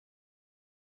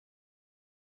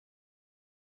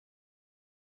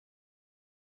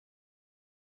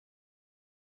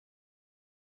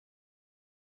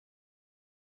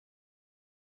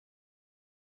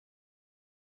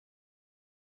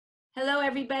Hello,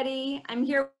 everybody. I'm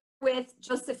here with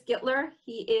Joseph Gitler.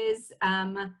 He is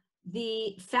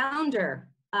the founder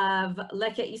of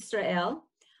Leket Yisrael.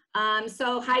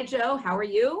 So hi, Joe. How are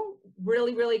you?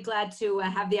 Really glad to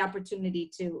have the opportunity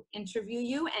to interview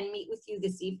you and meet with you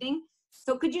this evening.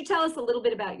 So could you tell us a little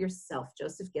bit about yourself,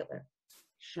 Joseph Gitler?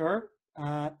 Sure.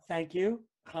 Thank you,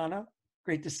 Channah.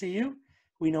 Great to see you.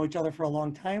 We know each other for a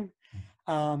long time,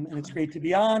 and it's great to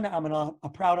be on. I'm a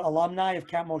proud alumni of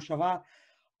Camp Mosh.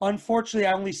 Unfortunately,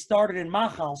 I only started in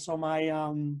Machal, so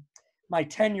my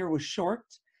tenure was short,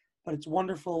 but it's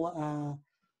wonderful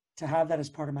to have that as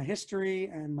part of my history,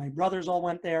 and my brothers all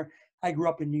went there. I grew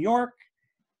up in New York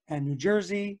and New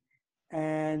Jersey,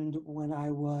 and when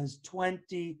I was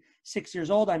 26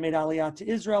 years old, I made Aliyah to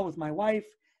Israel with my wife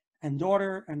and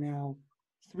daughter, and now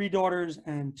 3 daughters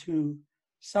and 2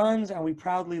 sons, and we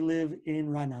proudly live in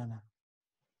Ra'anana.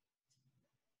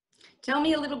 Tell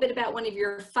me a little bit about one of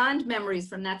your fond memories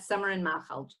from that summer in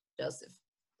Machal, Joseph.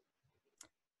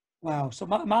 Wow. So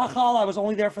Machal, I was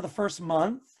only there for the first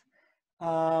month.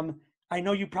 I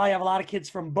know you probably have a lot of kids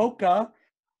from Boca.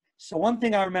 So one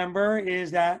thing I remember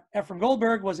is that Ephraim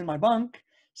Goldberg was in my bunk.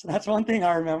 So that's one thing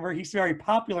I remember. He's very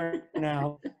popular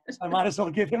now, so I might as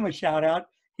well give him a shout out.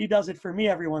 He does it for me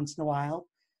every once in a while.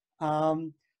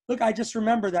 Look, I just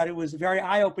remember that it was very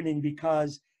eye-opening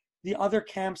because the other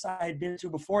camps I had been to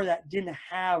before that didn't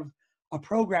have a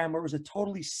program where it was a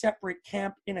totally separate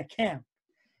camp in a camp.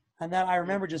 And that I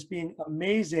remember just being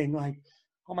amazing, like,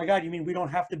 oh my God, you mean we don't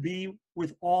have to be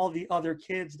with all the other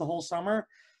kids the whole summer?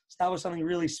 So that was something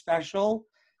really special.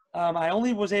 I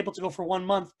only was able to go for 1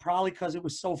 month, probably because it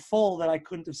was so full that I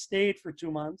couldn't have stayed for 2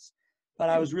 months. But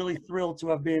I was really thrilled to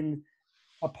have been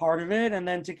a part of it, and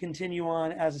then to continue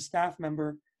on as a staff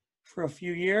member for a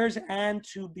few years, and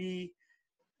to be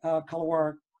I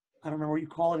don't remember what you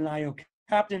call it in IO,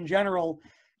 Captain General,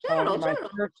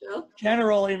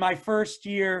 General in my first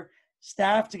year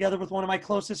staff, together with one of my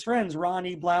closest friends,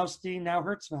 Ronnie Blaustein, now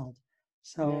Hertzfeld.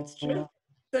 So that's true.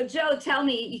 So Joe, tell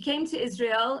me, you came to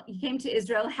Israel.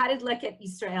 How did Leket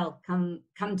Yisrael come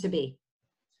to be?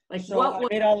 Like, so I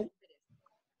made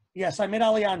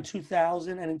Aliyah in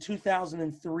 2000, and in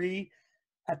 2003,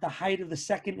 at the height of the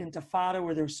second Intifada,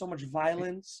 where there was so much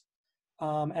violence,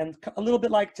 and a little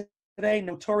bit like today,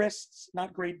 no tourists,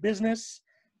 not great business.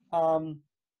 I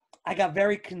got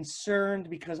very concerned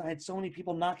because I had so many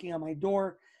people knocking on my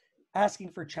door asking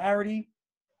for charity.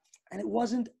 And it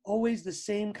wasn't always the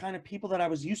same kind of people that I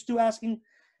was used to asking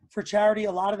for charity.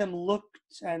 A lot of them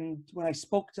looked, and when I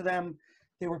spoke to them,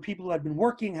 they were people who had been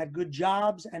working, had good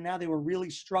jobs, and now they were really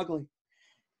struggling.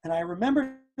 And I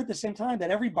remember at the same time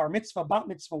that every bar mitzvah, bat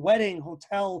mitzvah, wedding,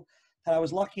 hotel that I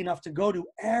was lucky enough to go to,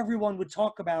 everyone would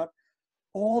talk about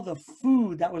all the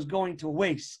food that was going to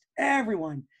waste.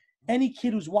 Everyone, any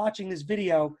kid who's watching this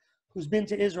video, who's been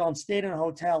to Israel and stayed in a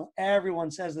hotel, everyone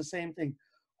says the same thing.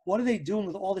 What are they doing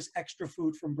with all this extra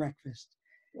food from breakfast?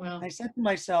 Wow. I said to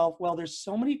myself, well, there's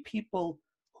so many people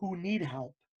who need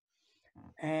help,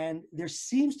 and there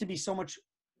seems to be so much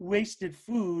wasted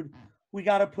food. We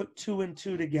got to put 2 and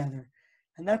 2 together.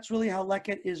 And that's really how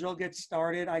Leket Israel gets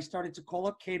started. I started to call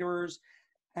up caterers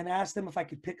and ask them if I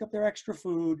could pick up their extra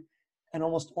food, and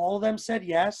almost all of them said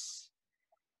yes.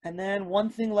 And then one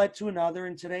thing led to another,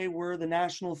 and today we're the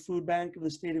National Food Bank of the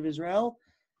State of Israel,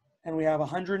 and we have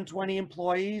 120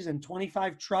 employees and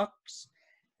 25 trucks,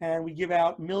 and we give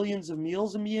out millions of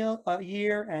meals a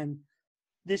year, and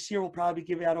this year we'll probably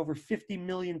give out over 50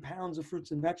 million pounds of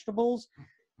fruits and vegetables,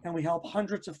 and we help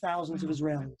hundreds of thousands of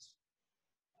Israelis.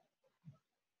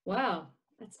 Wow,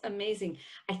 that's amazing.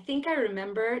 I think I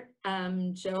remember,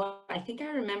 Joe,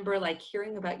 like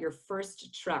hearing about your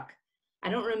first truck. I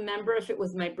don't remember if it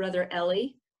was my brother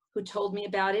Ellie who told me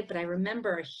about it, but I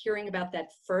remember hearing about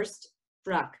that first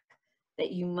truck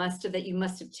that you must have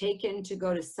taken to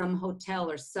go to some hotel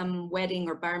or some wedding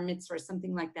or bar mitzvah or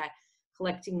something like that,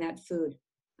 collecting that food.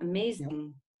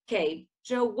 Amazing. Yep. Okay,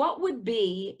 Joe, what would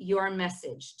be your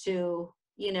message to,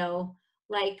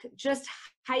 like just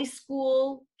high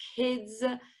school kids,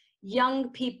 young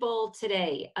people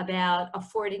today about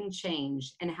affording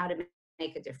change and how to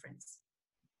make a difference?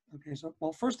 Okay, so,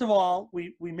 well, first of all,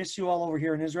 we miss you all over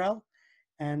here in Israel,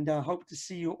 and hope to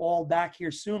see you all back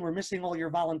here soon. We're missing all your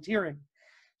volunteering.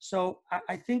 So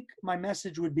I think my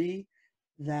message would be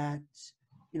that,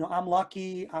 I'm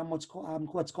lucky. I'm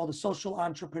what's called a social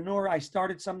entrepreneur. I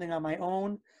started something on my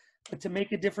own, but to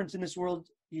make a difference in this world,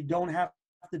 you don't have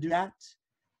to do that.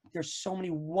 There's so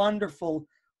many wonderful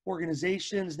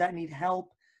organizations that need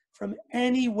help from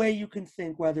any way you can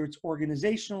think, whether it's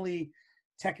organizationally,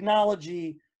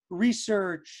 technology,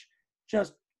 research,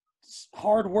 just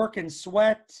hard work and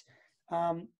sweat.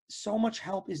 so much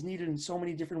help is needed in so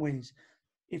many different ways.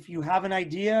 If you have an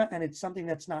idea and it's something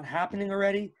that's not happening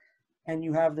already, and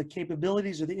you have the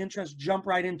capabilities or the interest, jump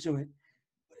right into it.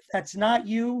 But if that's not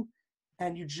you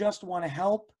and you just want to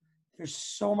help, there's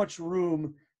so much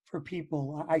room for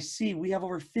people. I see we have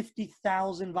over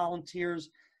 50,000 volunteers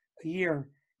a year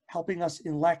helping us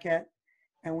in Leket,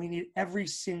 and we need every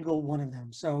single one of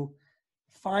them. So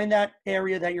find that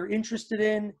area that you're interested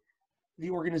in. The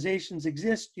organizations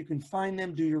exist. You can find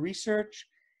them, do your research,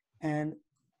 and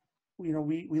we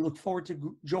look forward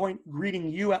to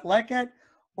greeting you at Leket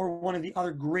or one of the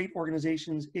other great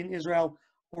organizations in Israel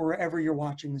or wherever you're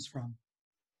watching this from.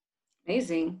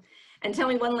 Amazing. And tell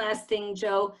me one last thing,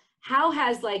 Joe. How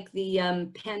has like the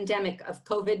pandemic of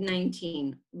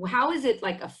COVID-19, how has it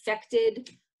like affected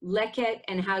Leket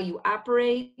and how you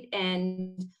operate,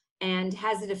 and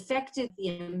has it affected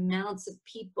the amounts of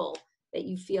people that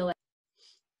you feel like?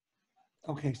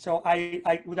 Okay, so I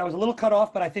that was a little cut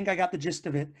off, but I think I got the gist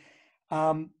of it.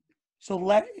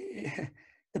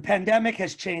 The pandemic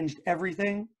has changed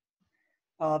everything.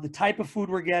 The type of food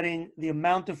we're getting, the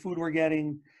amount of food we're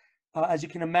getting, as you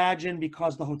can imagine,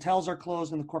 because the hotels are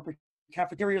closed and the corporate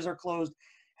cafeterias are closed,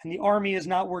 and the army is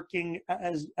not working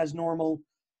as normal.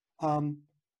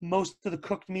 Most of the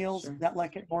cooked meals Sure. that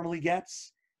Leket normally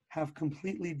gets have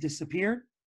completely disappeared.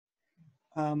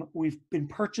 We've been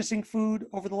purchasing food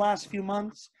over the last few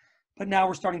months, but now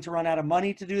we're starting to run out of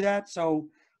money to do that. So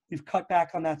we've cut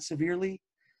back on that severely.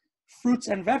 Fruits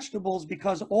and vegetables,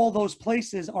 because all those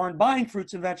places aren't buying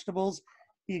fruits and vegetables,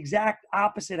 the exact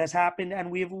opposite has happened,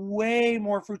 and we have way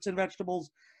more fruits and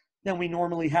vegetables than we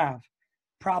normally have.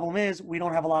 Problem is, we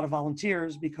don't have a lot of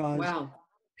volunteers because Wow.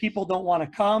 people don't want to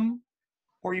come,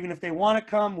 or even if they want to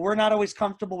come, we're not always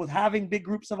comfortable with having big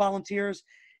groups of volunteers.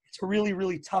 It's a really,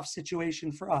 really tough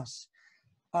situation for us.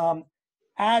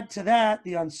 Add to that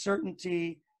the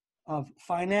uncertainty of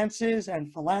finances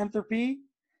and philanthropy.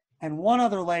 And one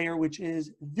other layer, which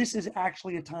is this is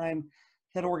actually a time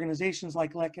that organizations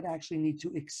like Leket actually need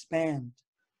to expand.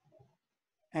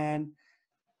 And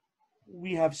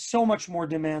we have so much more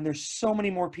demand. There's so many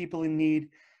more people in need.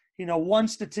 One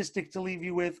statistic to leave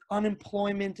you with,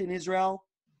 unemployment in Israel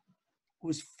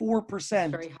was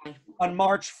 4% Very high. on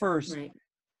March 1st. Right.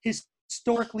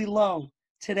 Historically low.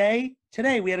 Today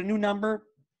we had a new number,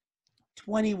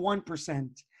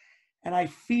 21%. And I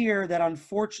fear that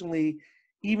unfortunately,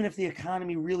 even if the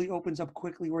economy really opens up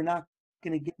quickly, we're not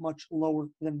going to get much lower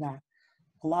than that.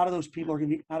 A lot of those people are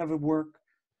going to be out of work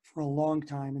for a long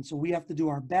time. And so we have to do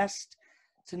our best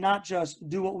to not just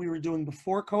do what we were doing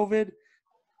before COVID,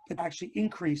 but actually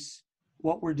increase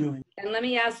what we're doing. And let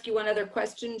me ask you one other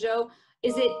question, Joe.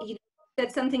 Is it, you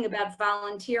said something about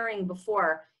volunteering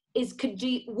before. Would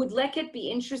Leket be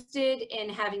interested in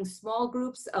having small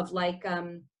groups of like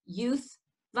youth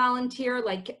volunteer,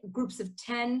 like groups of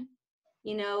 10,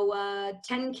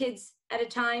 10 kids at a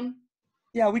time?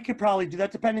 Yeah, we could probably do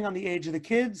that depending on the age of the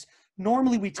kids.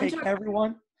 Normally we take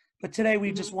everyone, but today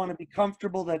we just want to be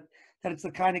comfortable that it's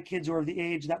the kind of kids who are of the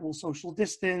age that will social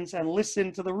distance and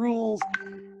listen to the rules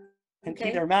and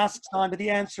keep their masks on. But the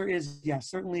answer is yes,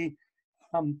 certainly.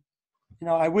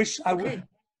 I wish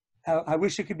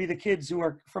it could be the kids who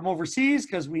are from overseas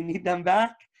because we need them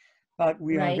back, but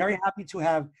we are very happy to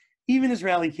have even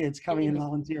Israeli kids coming and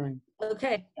volunteering.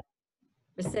 Okay.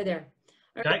 Sit there.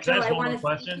 Can I ask one more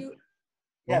question?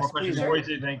 One more question before you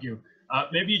say thank you.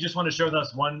 Maybe you just want to share with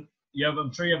us one.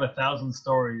 I'm sure you have 1,000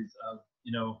 stories of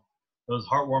those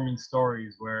heartwarming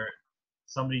stories where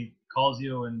somebody calls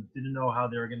you and didn't know how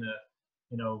they were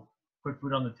gonna put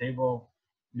food on the table.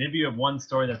 Maybe you have one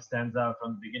story that stands out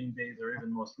from the beginning days or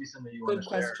even most recently you want to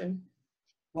share. Good question.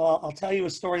 Well, I'll tell you a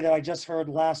story that I just heard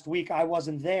last week. I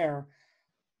wasn't there,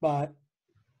 but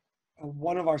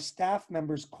one of our staff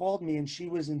members called me, and she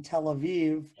was in Tel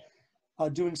Aviv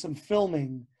doing some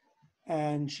filming.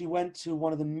 And she went to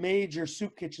one of the major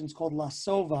soup kitchens called La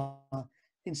Sova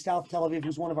in South Tel Aviv,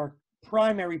 who's one of our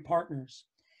primary partners.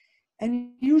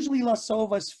 And usually La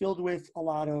Sova is filled with a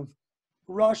lot of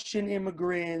Russian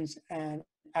immigrants and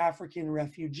African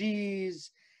refugees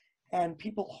and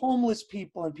homeless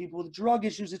people and people with drug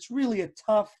issues. It's really a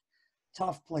tough,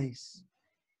 tough place.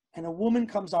 And a woman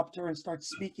comes up to her and starts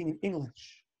speaking in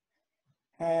English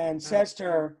and says to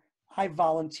her, I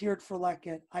volunteered for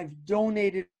Leket. I've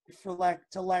donated to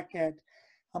Leket.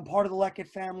 I'm part of the Leket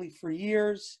family for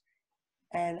years.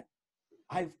 And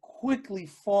I've quickly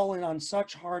fallen on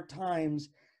such hard times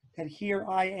that here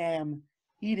I am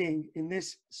eating in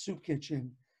this soup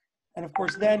kitchen. And of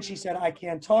course, then she said, I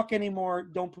can't talk anymore.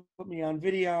 Don't put me on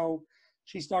video.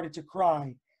 She started to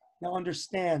cry. Now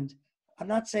understand, I'm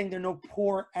not saying there are no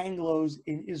poor Anglos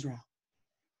in Israel.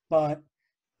 but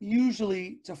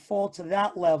usually to fall to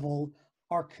that level,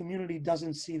 our community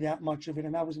doesn't see that much of it.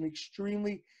 And that was an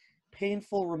extremely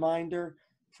painful reminder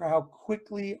for how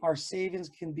quickly our savings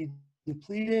can be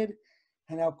depleted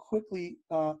and how quickly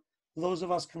those of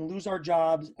us can lose our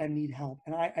jobs and need help.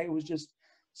 And it was just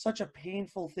such a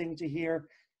painful thing to hear,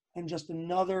 and just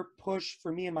another push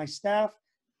for me and my staff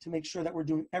to make sure that we're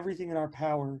doing everything in our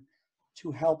power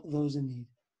to help those in need.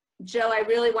 Joe, I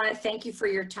really want to thank you for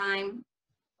your time.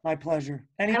 My pleasure.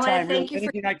 Anytime, really,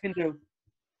 anything I can do.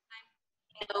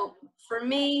 You know, for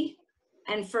me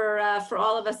and for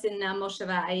all of us in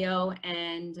Mosheva Ayo,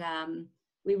 and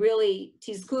we really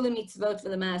tizku mitzvot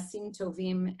v'lemaasim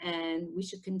tovim, and we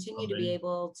should continue to be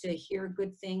able to hear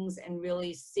good things and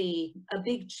really see a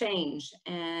big change.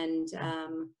 And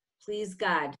please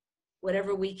God,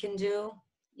 whatever we can do,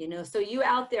 you know. So you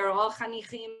out there, all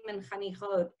chanichim and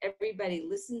chanichot, everybody,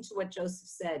 listen to what Joseph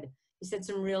said. He said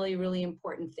some really, really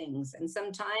important things. And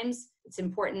sometimes it's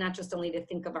important not just only to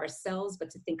think of ourselves, but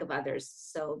to think of others.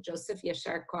 So Joseph,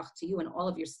 yashar koach to you and all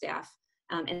of your staff.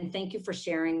 And thank you for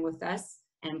sharing with us.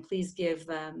 And please give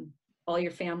all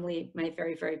your family my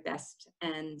very, very best.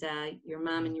 And your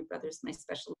mom and your brothers, my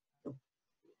special.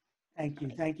 Thank you.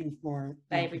 Thank you for.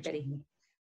 Bye, everybody.